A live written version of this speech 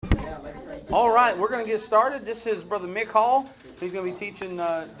All right, we're going to get started. This is Brother Mick Hall. He's going to be teaching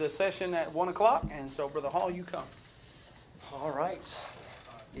the session at 1 o'clock. And so, Brother Hall, you come. All right.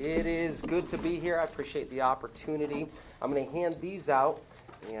 It is good to be here. I appreciate the opportunity. I'm going to hand these out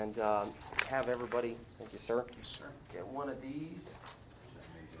and have everybody, thank you, sir. Yes, sir. Get one of these.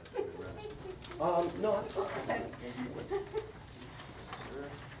 No, that's fine.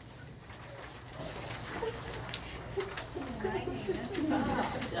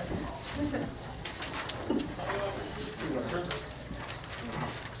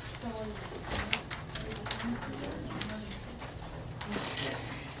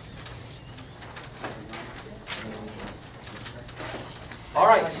 All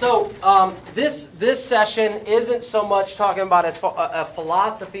right, so this session isn't so much talking about a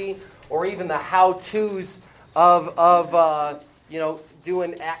philosophy or even the how-tos of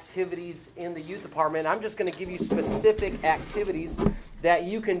doing activities in the youth department. I'm just going to give you specific activities that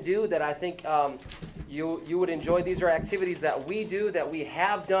you can do that I think you would enjoy. These are activities that we do, that we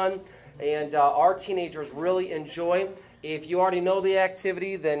have done, and our teenagers really enjoy. If you already know the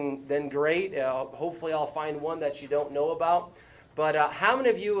activity, then great. Hopefully I'll find one that you don't know about. But how many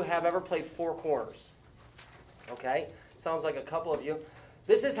of you have ever played Four Corners? Okay, sounds like a couple of you.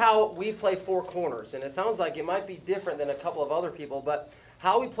 This is how we play Four Corners, and it sounds like it might be different than a couple of other people, but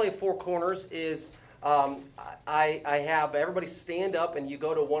how we play Four Corners is I have everybody stand up and you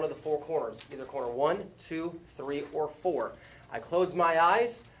go to one of the four corners, either corner 1, 2, 3, or 4. I close my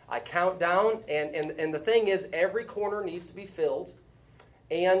eyes, I count down, and the thing is every corner needs to be filled,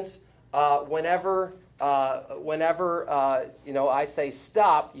 and whenever I say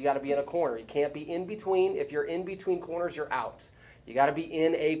stop, you got to be in a corner. You can't be in between. If you're in between corners, you're out. You got to be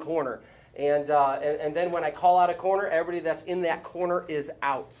in a corner. And then when I call out a corner, everybody that's in that corner is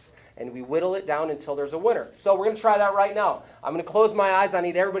out. And we whittle it down until there's a winner. So we're going to try that right now. I'm going to close my eyes. I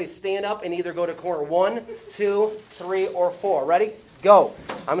need everybody to stand up and either go to corner 1, 2, 3, or 4. Ready? Go.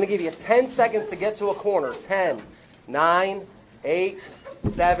 I'm going to give you 10 seconds to get to a corner. 10, 9, 8,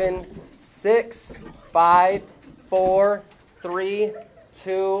 7, 6, 5, 4, 3,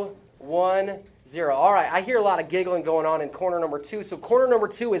 2, 1, 0. All right, I hear a lot of giggling going on in corner number 2. So corner number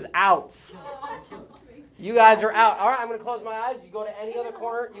 2 is out. You guys are out. All right, I'm going to close my eyes. You go to any other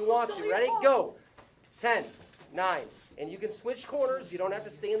corner you want to. Ready? Go. 10, 9. And you can switch corners. You don't have to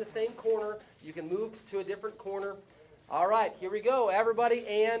stay in the same corner. You can move to a different corner. All right, here we go, everybody.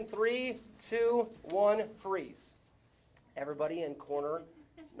 And 3, 2, 1, freeze. Everybody in corner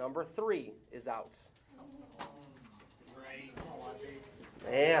number 3 is out.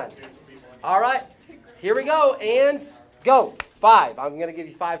 Man. All right, here we go, and go. 5. I'm going to give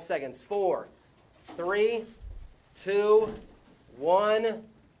you 5 seconds. 4, 3, 2, 1,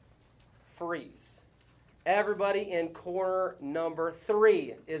 freeze. Everybody in corner number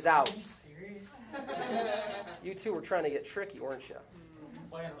 3 is out. Are you serious? You two were trying to get tricky, weren't you?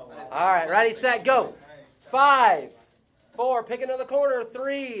 All right, ready, set, go. 5, 4, pick another corner.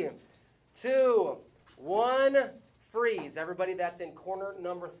 3, 2, 1, freeze. Everybody that's in corner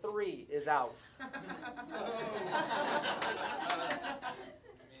number 3 is out.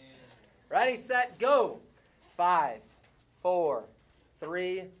 Ready, set, go. 5, 4,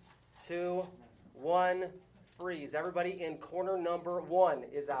 3, 2, 1, freeze. Everybody in corner number 1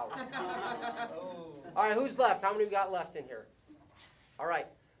 is out. All right, who's left? How many we got left in here? All right.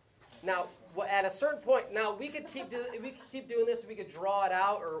 Now, at a certain point, now we could keep doing this. We could draw it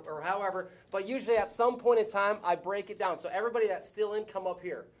out or however, but usually at some point in time, I break it down. So everybody that's still in, come up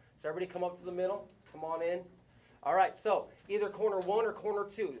here. So everybody come up to the middle. Come on in. All right, so either corner 1 or corner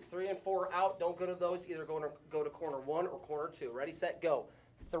 2. 3 and 4 are out. Don't go to those. Either go to corner 1 or corner 2. Ready, set, go.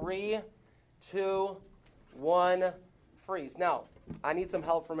 3, 2, 1, freeze. Now, I need some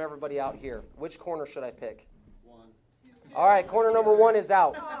help from everybody out here. Which corner should I pick? 1. All right, corner number 1 is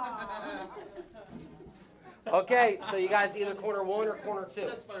out. Okay, so you guys either corner 1 or corner 2.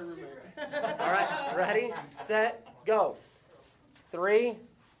 That's my roommate. All right, ready, set, go. 3,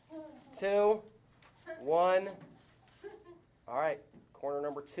 2, 1. All right, corner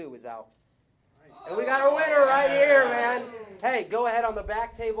number 2 is out. And we got a winner right here, man. Hey, go ahead on the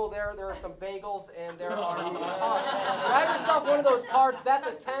back table there. There are some bagels and there are some cards. Grab yourself one of those cards. That's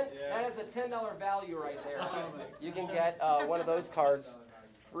a That has a $10 value right there. You can get one of those cards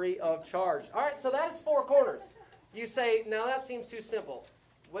free of charge. All right, so that is 4 corners. You say, now that seems too simple.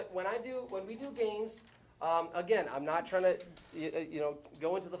 When we do games, again, I'm not trying to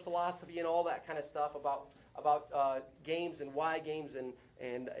go into the philosophy and all that kind of stuff about games and why games and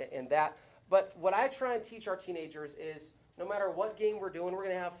that. But what I try and teach our teenagers is no matter what game we're doing, we're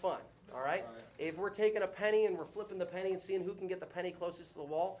going to have fun. All right? If we're taking a penny and we're flipping the penny and seeing who can get the penny closest to the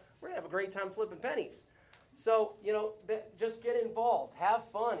wall, we're going to have a great time flipping pennies. So, just get involved. Have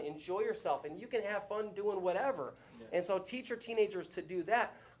fun. Enjoy yourself. And you can have fun doing whatever. Yeah. And so teach your teenagers to do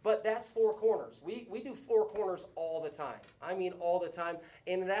that. But that's Four Corners. We do Four Corners all the time. I mean all the time.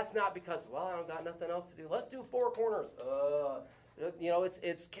 And that's not because, I don't got nothing else to do. Let's do Four Corners.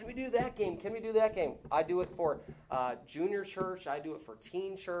 It's can we do that game? Can we do that game? I do it for junior church. I do it for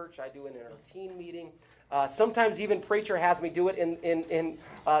teen church. I do it in our teen meeting. Sometimes even preacher has me do it in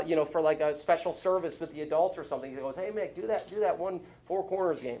for like a special service with the adults or something. He goes, "Hey Mick, do that one Four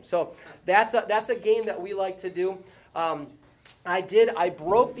Corners game." So that's a game that we like to do. I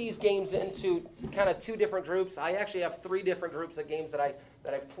broke these games into kind of two different groups. I actually have three different groups of games that I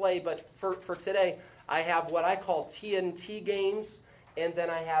play, but for today, I have what I call TNT games, and then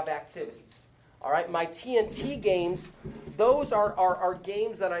I have activities. All right, my TNT games, those are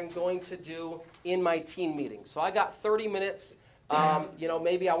games that I'm going to do in my teen meeting. So I got 30 minutes.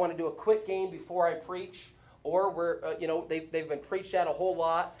 Maybe I want to do a quick game before I preach, or they've been preached at a whole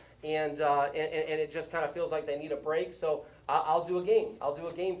lot, and it just kind of feels like they need a break. So I'll do a game. I'll do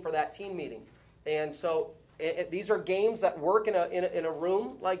a game for that teen meeting, and so. These are games that work in a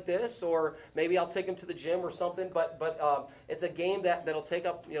room like this, or maybe I'll take them to the gym or something. But it's a game that'll take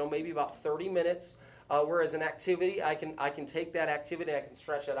up maybe about 30 minutes. Whereas an activity, I can take that activity, I can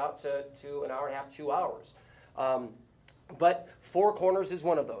stretch it out to an hour and a half, 2 hours. But Four Corners is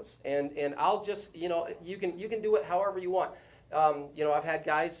one of those, and I'll just you can do it however you want. I've had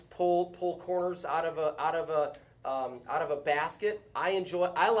guys pull corners out of a basket.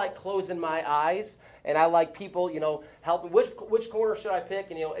 I like closing my eyes, and I like people, help me. Which corner should I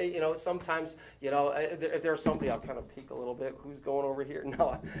pick? And sometimes, if there's somebody, I'll kind of peek a little bit. Who's going over here?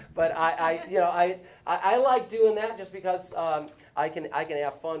 No, but I like doing that just because I can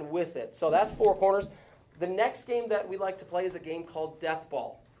have fun with it. So that's Four Corners. The next game that we like to play is a game called Death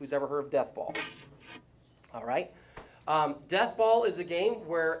Ball. Who's ever heard of Death Ball? All right. Death Ball is a game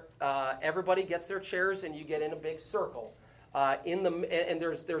where everybody gets their chairs and you get in a big circle. And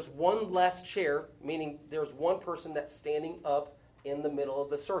there's one less chair, meaning there's one person that's standing up in the middle of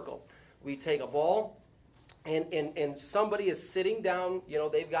the circle. We take a ball, and somebody is sitting down.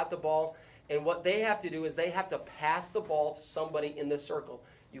 They've got the ball, and what they have to do is they have to pass the ball to somebody in the circle.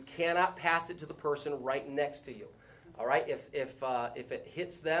 You cannot pass it to the person right next to you. All right, if it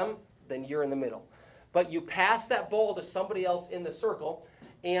hits them, then you're in the middle. But you pass that ball to somebody else in the circle,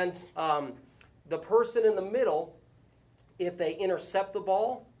 and the person in the middle, if they intercept the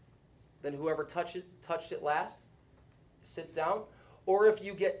ball, then whoever touched it last sits down. Or if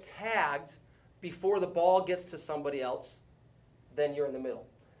you get tagged before the ball gets to somebody else, then you're in the middle.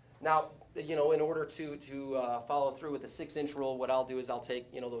 Now, in order to follow through with the 6-inch rule, what I'll do is I'll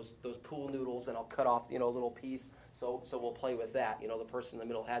take those pool noodles and I'll cut off a little piece. So we'll play with that. The person in the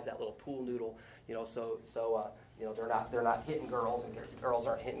middle has that little pool noodle. So they're not hitting girls, and girls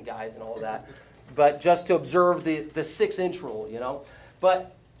aren't hitting guys and all of that. But just to observe the 6-inch rule,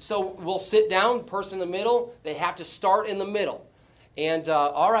 But so we'll sit down. Person in the middle, they have to start in the middle. And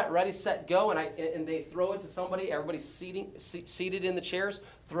all right, ready, set, go, and they throw it to somebody. Everybody's seated in the chairs.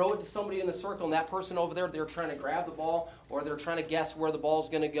 Throw it to somebody in the circle, and that person over there, they're trying to grab the ball, or they're trying to guess where the ball's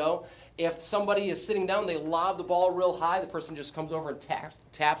going to go. If somebody is sitting down, they lob the ball real high. The person just comes over and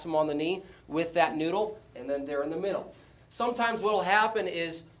taps them on the knee with that noodle, and then they're in the middle. Sometimes what will happen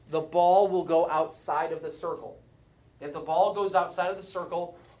is the ball will go outside of the circle. If the ball goes outside of the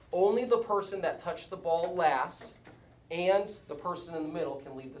circle, only the person that touched the ball last and the person in the middle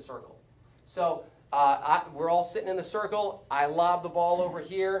can leave the circle. So we're all sitting in the circle. I lob the ball over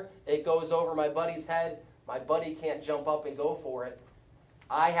here. It goes over my buddy's head. My buddy can't jump up and go for it.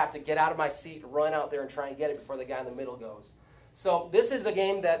 I have to get out of my seat, run out there, and try and get it before the guy in the middle goes. So this is a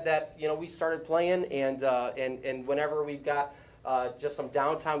game that we started playing, and whenever we've got just some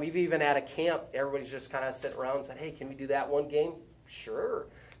downtime, we've even at a camp, everybody's just kind of sitting around and said, "Hey, can we do that one game?" Sure.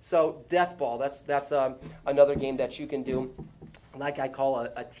 So Death Ball, that's another game that you can do, like I call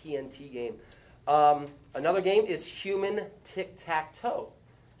a TNT game. Another game is Human Tic-Tac-Toe.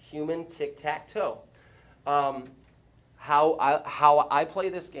 Human Tic-Tac-Toe. How I play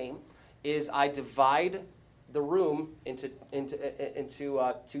this game is I divide the room into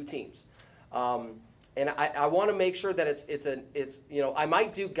two teams. And I want to make sure that it's I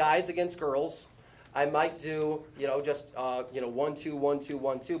might do guys against girls. I might do, just 1, 2, 1, 2,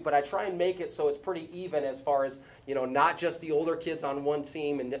 1, 2, but I try and make it so it's pretty even as far as, not just the older kids on one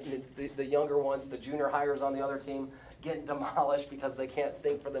team and the younger ones, the junior hires on the other team getting demolished because they can't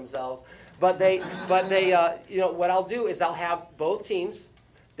think for themselves. But what I'll do is I'll have both teams,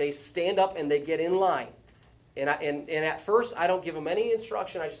 they stand up and they get in line. And at first, I don't give them any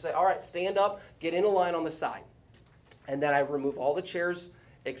instruction. I just say, all right, stand up, get in a line on the side. And then I remove all the chairs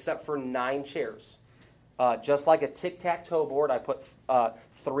except for 9 chairs. Just like a tic-tac-toe board, I put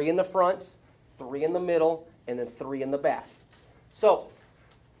 3 in the front, 3 in the middle, and then 3 in the back. So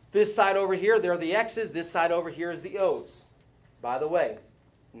this side over here, there are the X's. This side over here is the O's. By the way,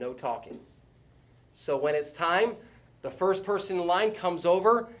 no talking. So when it's time, the first person in line comes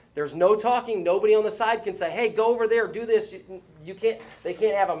over. There's no talking. Nobody on the side can say, hey, go over there, do this. You can't. They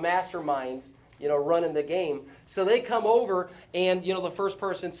can't have a mastermind, running the game. So they come over, and, the first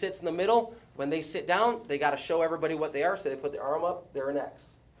person sits in the middle. When they sit down, they got to show everybody what they are. So they put their arm up. They're an X.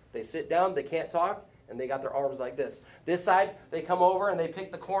 They sit down. They can't talk, and they got their arms like this. This side, they come over, and they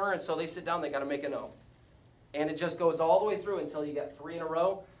pick the corner, and so they sit down. They got to make an O. And it just goes all the way through until you get 3 in a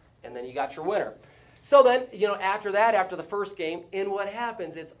row, and then you got your winner. So then, after that, after the first game, and what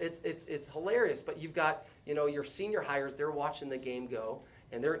happens, it's hilarious. But you've got, your senior hires, they're watching the game go,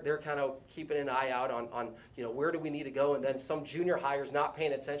 and they're kind of keeping an eye out on where do we need to go. And then some junior hires not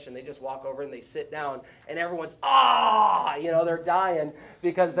paying attention, they just walk over and they sit down, and everyone's, they're dying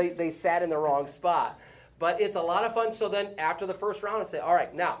because they sat in the wrong spot. But it's a lot of fun. So then after the first round, I say, all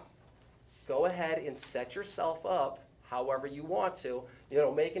right, now, go ahead and set yourself up however you want to,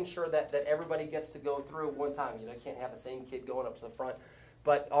 making sure that everybody gets to go through one time. You can't have the same kid going up to the front.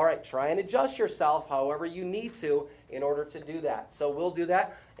 But, all right, try and adjust yourself however you need to in order to do that. So we'll do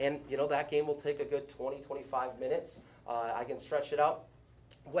that, and, that game will take a good 20, 25 minutes. I can stretch it out.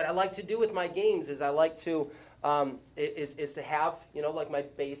 What I like to do with my games is I like to, is to have, like my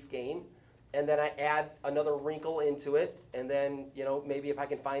base game, and then I add another wrinkle into it, and then, maybe if I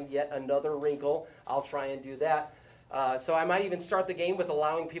can find yet another wrinkle, I'll try and do that. So I might even start the game with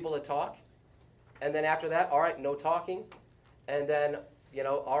allowing people to talk. And then after that, all right, no talking. And then,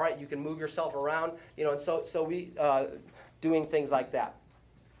 all right, you can move yourself around. And so we doing things like that.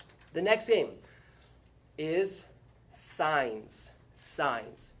 The next game is signs.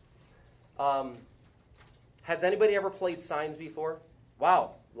 Signs. Has anybody ever played signs before?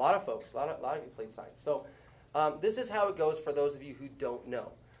 Wow, a lot of folks. A lot of you played signs. So this is how it goes for those of you who don't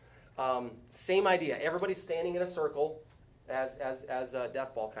know. Same idea. Everybody's standing in a circle, as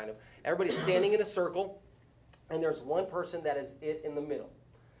death ball kind of. Everybody's standing in a circle, and there's one person that is it in the middle.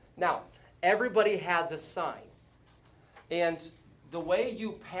 Now, everybody has a sign, and the way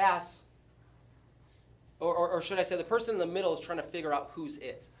you pass, or should I say, the person in the middle is trying to figure out who's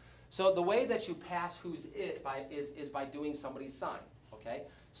it. So the way that you pass who's it is by doing somebody's sign. Okay.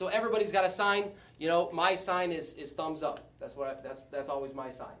 So everybody's got a sign. My sign is thumbs up. That's always my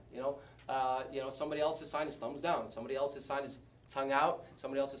sign. Somebody else's sign is thumbs down. Somebody else's sign is tongue out.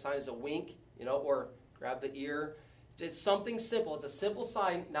 Somebody else's sign is a wink. Or grab the ear. It's something simple. It's a simple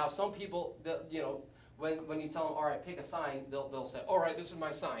sign. Now some people, when you tell them, all right, pick a sign, they'll say, all right, this is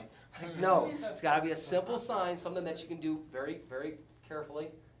my sign. No, it's got to be a simple sign, something that you can do very, very carefully.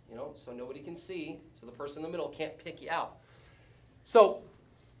 So nobody can see, so the person in the middle can't pick you out. So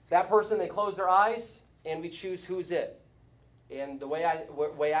that person, they close their eyes, and we choose who's it. And the way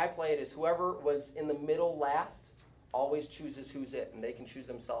I play it is whoever was in the middle last always chooses who's it, and they can choose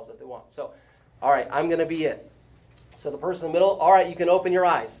themselves if they want. So, all right, I'm going to be it. So the person in the middle, all right, you can open your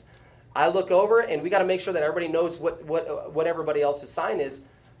eyes. I look over, and we got to make sure that everybody knows what everybody else's sign is,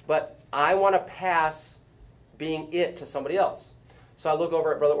 but I want to pass being it to somebody else. So I look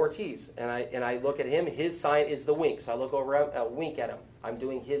over at Brother Ortiz, and I look at him. His sign is the wink. So I look over at wink at him. I'm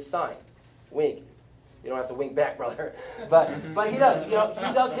doing his sign, wink. You don't have to wink back, brother. But he does.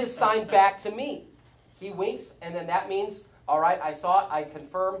 He does his sign back to me. He winks, and then that means, all right, I saw it. I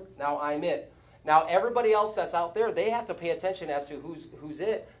confirm. Now I'm it. Now everybody else that's out there, they have to pay attention as to who's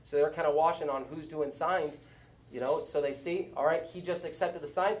it. So they're kind of watching on who's doing signs. So they see, all right, he just accepted the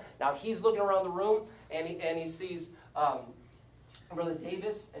sign. Now he's looking around the room, and he sees Brother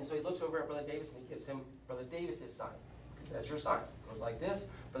Davis, and so he looks over at Brother Davis, and he gives him Brother Davis's sign. Because that's your sign. It goes like this.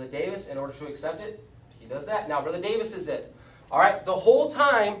 Brother Davis, in order to accept it, he does that. Now, Brother Davis is it. All right? The whole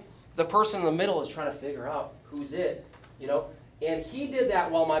time, the person in the middle is trying to figure out who's it. And he did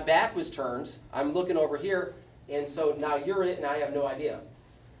that while my back was turned. I'm looking over here, and so now you're it, and I have no idea.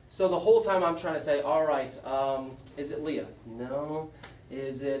 So the whole time I'm trying to say, all right, is it Leah? No.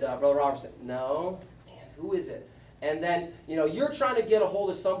 Is it Brother Robertson? No. Man, who is it? And then, you're trying to get a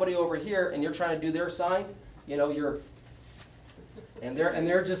hold of somebody over here, and you're trying to do their sign. They're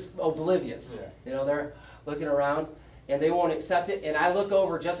just oblivious. Yeah. They're looking around, and they won't accept it. And I look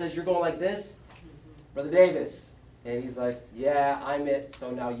over just as you're going like this, Brother Davis, and he's like, yeah, I'm it. So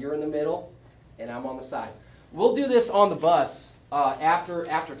now you're in the middle, and I'm on the side. We'll do this on the bus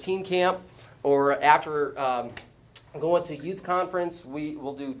after teen camp or after going to youth conference, we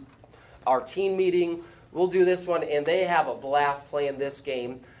will do our teen meeting. We'll do this one, and they have a blast playing this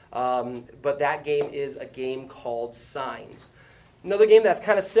game. But that game is a game called Signs. Another game that's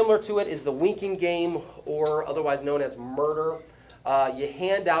kind of similar to it is the winking game, or otherwise known as murder. You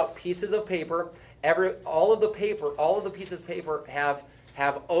hand out pieces of paper. All of the pieces of paper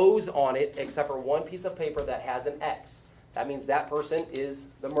have O's on it, except for one piece of paper that has an X. That means that person is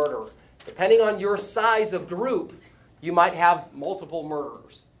the murderer. Depending on your size of group, you might have multiple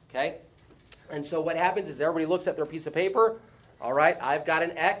murderers. Okay? And so what happens is everybody looks at their piece of paper. All right, I've got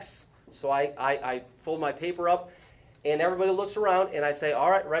an X, so I fold my paper up, and everybody looks around, and I say, all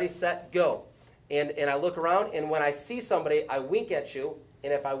right, ready, set, go. And I look around, and when I see somebody, I wink at you,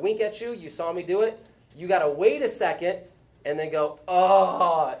 and if I wink at you, you saw me do it, you got to wait a second, and then go,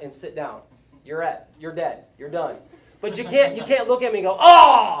 oh, and sit down. You're dead. You're done. But you can't look at me and go,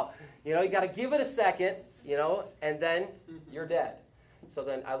 oh! You got to give it a second, and then you're dead. So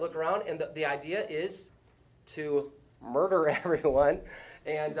then I look around, and the idea is to murder everyone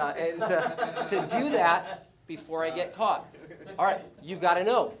and to do that before I get caught. All right, you've got to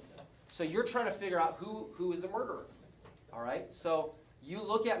know. So you're trying to figure out who is the murderer. All right, so you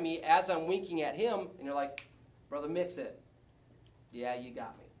look at me as I'm winking at him, and you're like, Brother Mix-It, yeah, you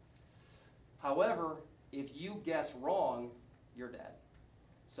got me. However, if you guess wrong, you're dead.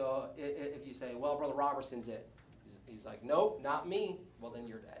 So if you say, well, Brother Robertson's it. He's like, nope, not me. Well, then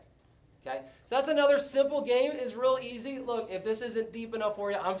you're dead. Okay? So that's another simple game. It's real easy. Look, if this isn't deep enough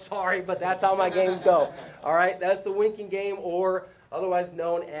for you, I'm sorry, but that's how my games go. All right? That's the winking game, or otherwise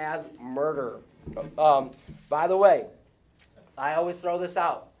known as murder. By the way, I always throw this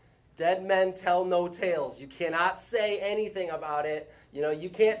out. Dead men tell no tales. You cannot say anything about it. You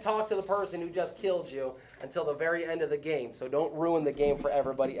can't talk to the person who just killed you until the very end of the game. So don't ruin the game for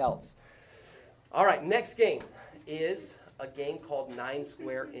everybody else. All right, next game is a game called 9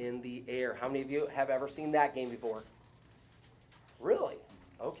 Square in the Air. How many of you have ever seen that game before? Really?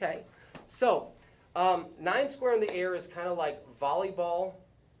 Okay. So 9 Square in the Air is kind of like volleyball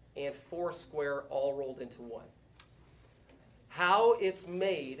and 4 Square all rolled into one. How it's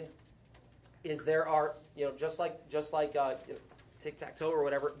made is there are, just like tic-tac-toe or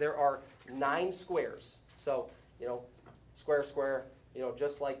whatever, there are 9 squares. So, square, square,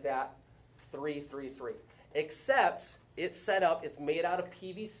 just like that, 3, 3, 3. Except it's set up, it's made out of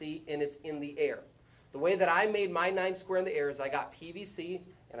PVC, and it's in the air. The way that I made my 9 Square in the Air is I got PVC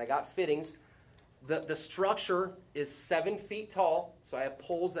and I got fittings. The structure is 7 feet tall, so I have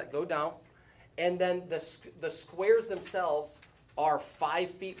poles that go down. And then the squares themselves are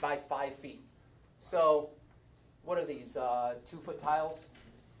 5 feet by 5 feet. So what are these, 2-foot tiles?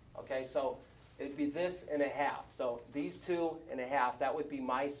 Okay, so it'd be this and a half. So these 2 and a half, that would be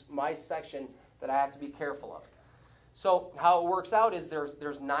my section that I have to be careful of. So how it works out is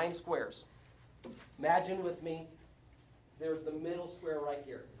there's 9 squares. Imagine with me, there's the middle square right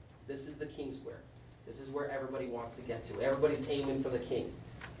here. This is the king square. This is where everybody wants to get to. Everybody's aiming for the king.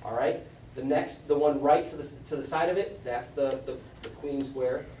 All right? The one right to the side of it, that's the queen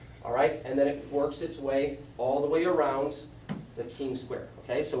square. All right? And then it works its way all the way around the king square.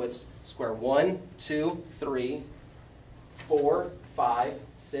 Okay? So it's square 1, 2, 3, 4, 5,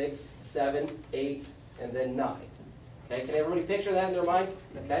 6, 7, 8, and then 9. Okay? Can everybody picture that in their mind?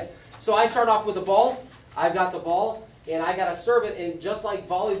 Okay? So I start off with the ball. I've got the ball, and I got to serve it. And just like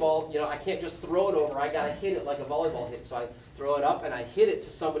volleyball, I can't just throw it over. I got to hit it like a volleyball hit. So I throw it up, and I hit it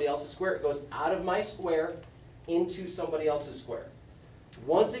to somebody else's square. It goes out of my square into somebody else's square.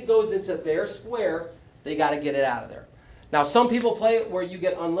 Once it goes into their square, they got to get it out of there. Now, some people play it where you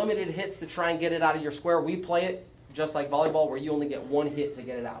get unlimited hits to try and get it out of your square. We play it just like volleyball where you only get 1 hit to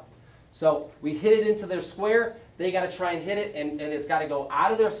get it out. So we hit it into their square. They got to try and hit it, and it's got to go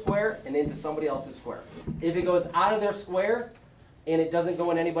out of their square and into somebody else's square. If it goes out of their square and it doesn't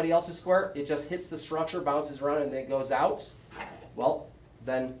go in anybody else's square, it just hits the structure, bounces around, and then it goes out, well,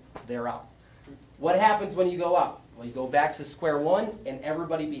 then they're out. What happens when you go out? Well, you go back to square 1, and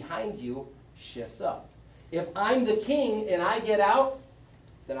everybody behind you shifts up. If I'm the king and I get out,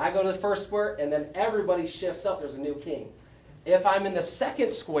 then I go to the first square, and then everybody shifts up. There's a new king. If I'm in the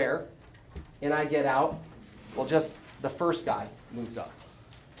second square and I get out, well, just the first guy moves up.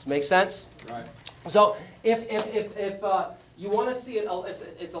 Does it make sense? Right. So if you want to see it,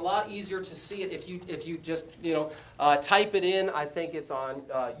 it's a lot easier to see it if you just type it in. I think it's on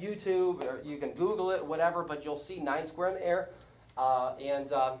YouTube, or you can Google it, whatever. But you'll see 9 Square in the Air, and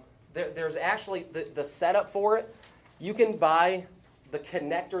there's actually the setup for it. You can buy The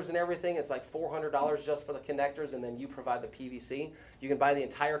connectors and everything, it's like $400 just for the connectors, and then you provide the PVC. You can buy the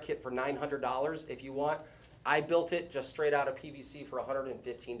entire kit for $900 if you want. I built it just straight out of PVC for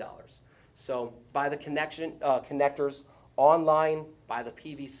 $115. So buy the connectors online, buy the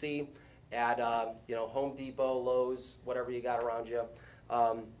PVC at Home Depot, Lowe's, whatever you got around you,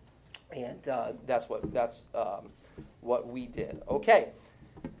 and that's what we did. Okay.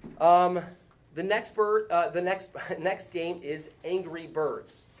 The next game is Angry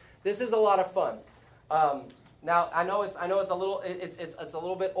Birds. This is a lot of fun. Now I know it's a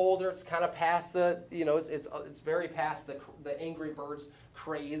little bit older. It's kind of past the it's very past the Angry Birds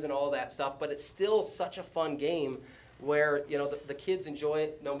craze and all that stuff. But it's still such a fun game where the kids enjoy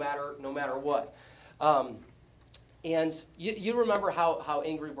it no matter what. And you remember how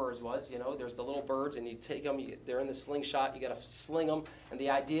Angry Birds was. There's the little birds, and you take them. They're in the slingshot. You got to sling them, and the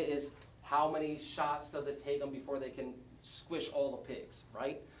idea is, how many shots does it take them before they can squish all the pigs,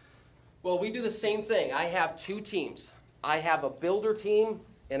 right? Well, we do the same thing. I have two teams. I have a builder team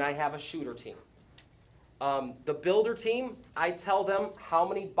and I have a shooter team. The builder team, I tell them how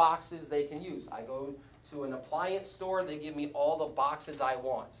many boxes they can use. I go to an appliance store. They give me all the boxes I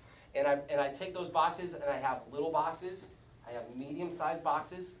want. And I take those boxes and I have little boxes. I have medium-sized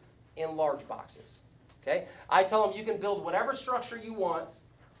boxes and large boxes. Okay? I tell them you can build whatever structure you want,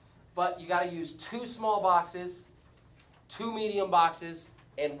 but you got to use 2 small boxes, 2 medium boxes,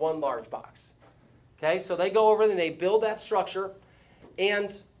 and 1 large box. Okay, so they go over and they build that structure,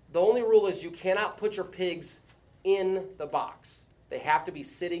 and the only rule is you cannot put your pigs in the box. They have to be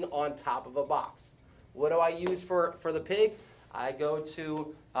sitting on top of a box. What do I use for the pig? I go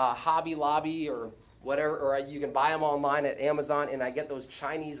to Hobby Lobby or whatever, or you can buy them online at Amazon, and I get those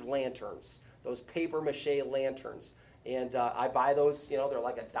Chinese lanterns, those paper mache lanterns. And I buy those, they're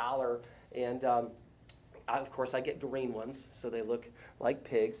like $1. And of course, I get green ones, so they look like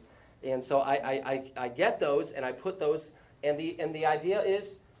pigs. And so I get those, and I put those. And the idea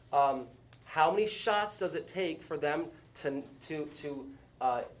is, how many shots does it take for them to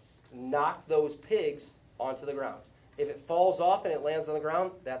knock those pigs onto the ground? If it falls off and it lands on the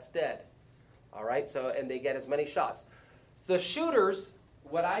ground, that's dead. All right. So and they get as many shots. The shooters,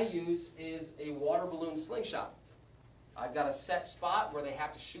 what I use is a water balloon slingshot. I've got a set spot where they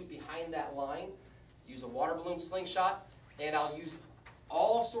have to shoot behind that line, use a water balloon slingshot, and I'll use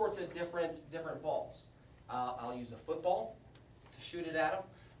all sorts of different balls. I'll use a football to shoot it at them.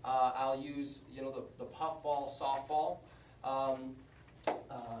 I'll use the puff ball, softball. I'll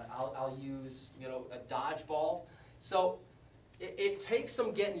use a dodgeball. So it takes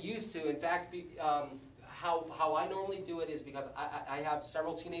some getting used to. In fact, how I normally do it is because I have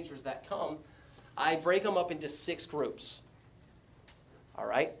several teenagers that come. I break them up into 6 groups. All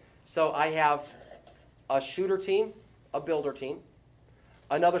right? So I have a shooter team, a builder team,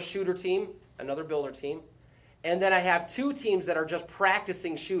 another shooter team, another builder team, and then I have 2 teams that are just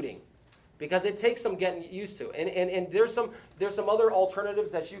practicing shooting because it takes some getting used to. And there's some other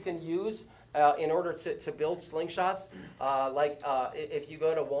alternatives that you can use in order to build slingshots. If you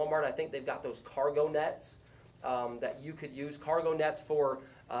go to Walmart, I think they've got those cargo nets that you could use. Cargo nets for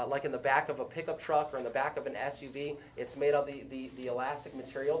like in the back of a pickup truck or in the back of an SUV. It's made of the elastic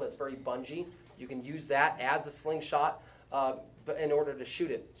material that's very bungee. You can use that as a slingshot but in order to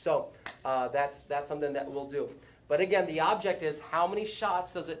shoot it. So that's something that we'll do. But again, the object is how many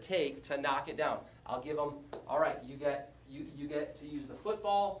shots does it take to knock it down? I'll give them, all right, you get to use the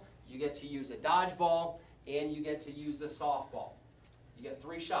football, you get to use a dodgeball, and you get to use the softball. You get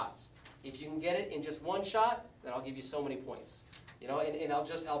 3 shots. If you can get it in just 1 shot, then I'll give you so many points. And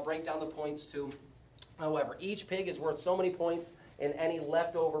I'll break down the points to, however, each pig is worth so many points, and any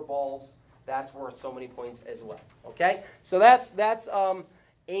leftover balls, that's worth so many points as well. Okay? So that's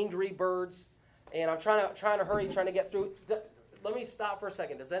Angry Birds, and I'm trying to hurry, trying to get through. Let me stop for a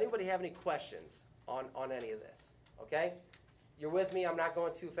second. Does anybody have any questions on any of this? Okay? You're with me? I'm not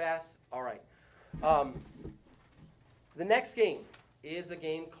going too fast? All right. The next game is a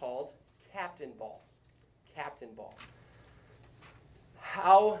game called Captain Ball. Captain Ball.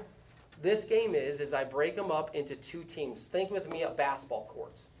 How this game is I break them up into 2 teams. Think with me a basketball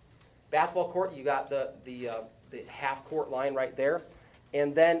court. Basketball court, you got the half court line right there.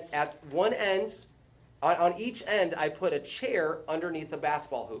 And then at one end, on each end, I put a chair underneath the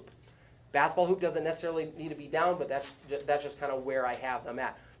basketball hoop. Basketball hoop doesn't necessarily need to be down, but that's just kind of where I have them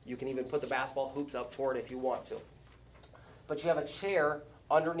at. You can even put the basketball hoops up for it if you want to. But you have a chair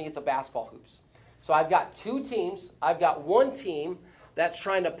underneath the basketball hoops. So I've got 2 teams. I've got one team that's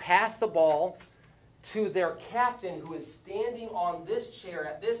trying to pass the ball to their captain who is standing on this chair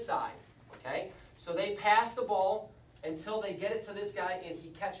at this side. Okay? So they pass the ball until they get it to this guy and he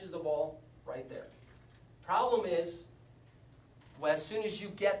catches the ball right there. Problem is, well, as soon as you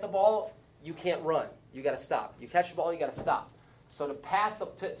get the ball, you can't run. You got to stop. You catch the ball, you got to stop. So to pass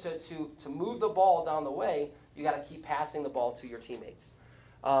to move the ball down the way, you got to keep passing the ball to your teammates.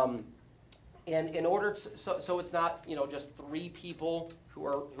 And in order to, so it's not just 3 people who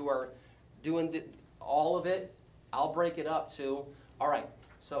are doing all of it. I'll break it up to, all right,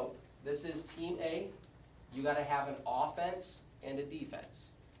 so this is Team A. You got to have an offense and a defense.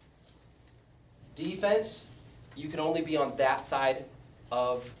 Defense, you can only be on that side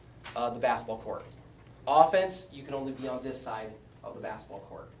of the basketball court. Offense, you can only be on this side of the basketball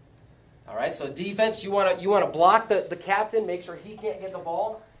court. All right, so defense, you want to block the captain, make sure he can't get the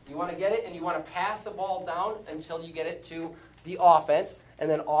ball. You want to get it, and you want to pass the ball down until you get it to the offense. And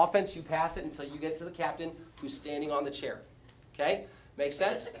then offense, you pass it until you get to the captain who's standing on the chair. Okay? Makes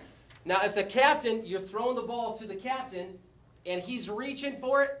sense? Now, if the captain, you're throwing the ball to the captain, and he's reaching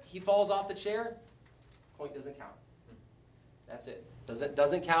for it, he falls off the chair, point doesn't count. That's it.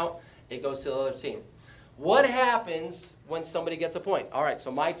 Doesn't count. It goes to the other team. What happens when somebody gets a point? All right,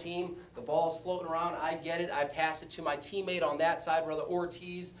 so my team, the ball's floating around. I get it. I pass it to my teammate on that side, Brother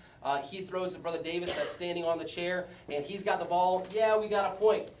Ortiz. He throws it, Brother Davis, that's standing on the chair, and he's got the ball. Yeah, we got a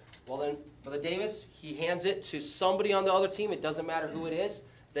point. Well, then, Brother Davis, he hands it to somebody on the other team. It doesn't matter who it is.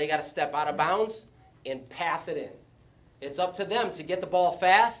 They got to step out of bounds and pass it in. It's up to them to get the ball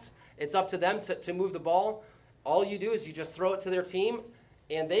fast. It's up to them to move the ball. All you do is you just throw it to their team,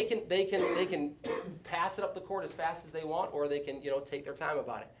 and they can pass it up the court as fast as they want, or they can take their time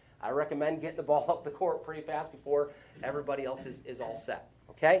about it. I recommend getting the ball up the court pretty fast before everybody else is all set.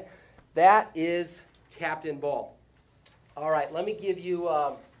 Okay, that is captain ball. All right, let me give you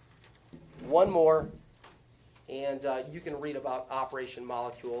one more, and you can read about Operation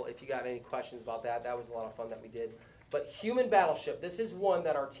Molecule if you got any questions about that. That was a lot of fun that we did. But Human Battleship, this is one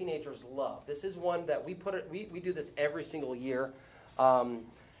that our teenagers love. This is one that we do this every single year.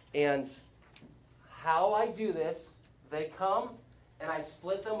 And how I do this, they come and I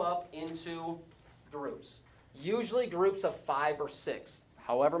split them up into groups. Usually groups of 5 or 6,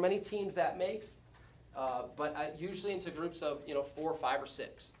 however many teams that makes. But usually into groups of 4, 5, or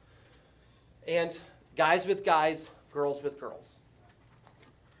 6. And guys with guys, girls with girls.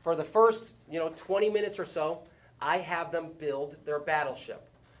 For the first 20 minutes or so, I have them build their battleship.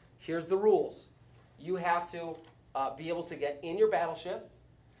 Here's the rules. You have to be able to get in your battleship.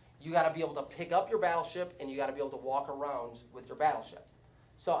 You got to be able to pick up your battleship, and you got to be able to walk around with your battleship.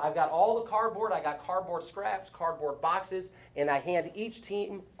 So I've got all the cardboard. I got cardboard scraps, cardboard boxes, and I hand each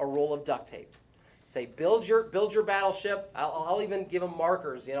team a roll of duct tape. Say, build your battleship. I'll even give them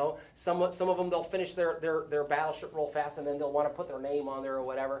markers. Some of them they'll finish their battleship real fast, and then they'll want to put their name on there or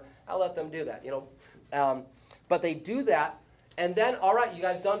whatever. I'll let them do that. But they do that, and then, all right, you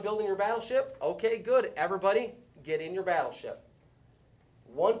guys done building your battleship? Okay, good. Everybody, get in your battleship.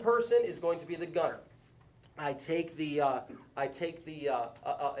 One person is going to be the gunner. I take a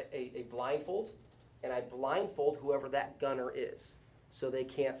blindfold, and I blindfold whoever that gunner is, so they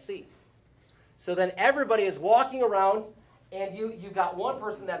can't see. So then everybody is walking around, and you got one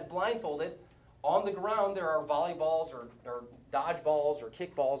person that's blindfolded. On the ground, there are volleyballs or dodgeballs or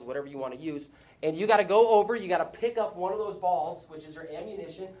kickballs, whatever you want to use. And you got to go over, you got to pick up one of those balls, which is your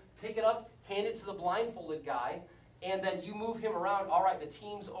ammunition, pick it up, hand it to the blindfolded guy, and then you move him around. All right, the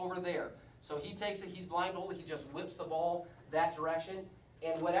team's over there. So he takes it, he's blindfolded, he just whips the ball that direction.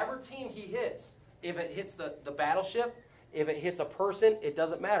 And whatever team he hits, if it hits the battleship, if it hits a person, it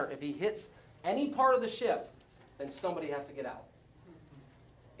doesn't matter. If he hits any part of the ship, then somebody has to get out.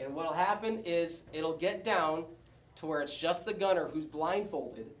 And what will happen is it'll get down to where it's just the gunner who's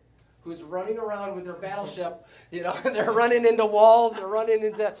blindfolded, who's running around with their battleship. They're running into walls. They're running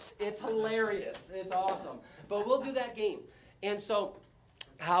into. It's hilarious. It's awesome. But we'll do that game. And so,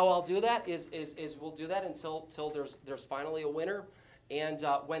 how I'll do that is we'll do that until there's finally a winner. And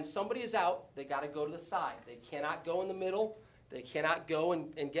when somebody is out, they got to go to the side. They cannot go in the middle. They cannot go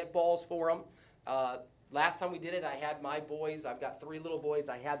and get balls for them. Last time we did it, I had my boys. I've got 3 little boys.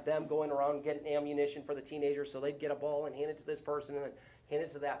 I had them going around getting ammunition for the teenagers, so they'd get a ball and hand it to this person and then hand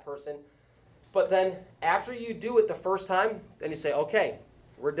it to that person. But then after you do it the first time, then you say, okay,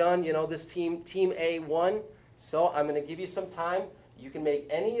 we're done. This team A won, so I'm going to give you some time. You can make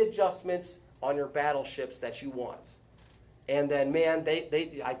any adjustments on your battleships that you want. And then, man,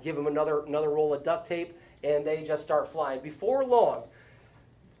 I give them another roll of duct tape, and they just start flying. Before long,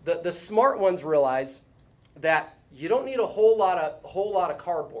 the smart ones realize that you don't need a whole lot of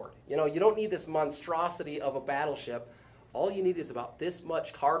cardboard. You don't need this monstrosity of a battleship. All you need is about this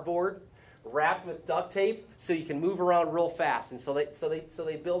much cardboard wrapped with duct tape so you can move around real fast. And so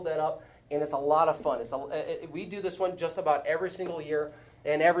they build that up, and it's a lot of fun. We do this one just about every single year,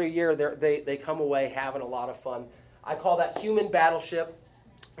 and every year they come away having a lot of fun. I call that human battleship.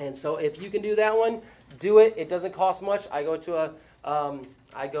 And so if you can do that one, do it. It doesn't cost much. I go to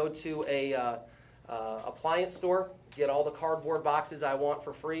a appliance store, get all the cardboard boxes I want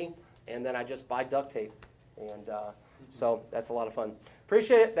for free, and then I just buy duct tape. And so that's a lot of fun.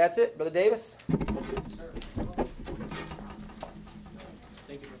 Appreciate it. That's it. Brother Davis?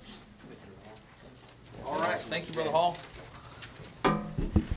 Thank you. All right. Thank you, Brother Hall.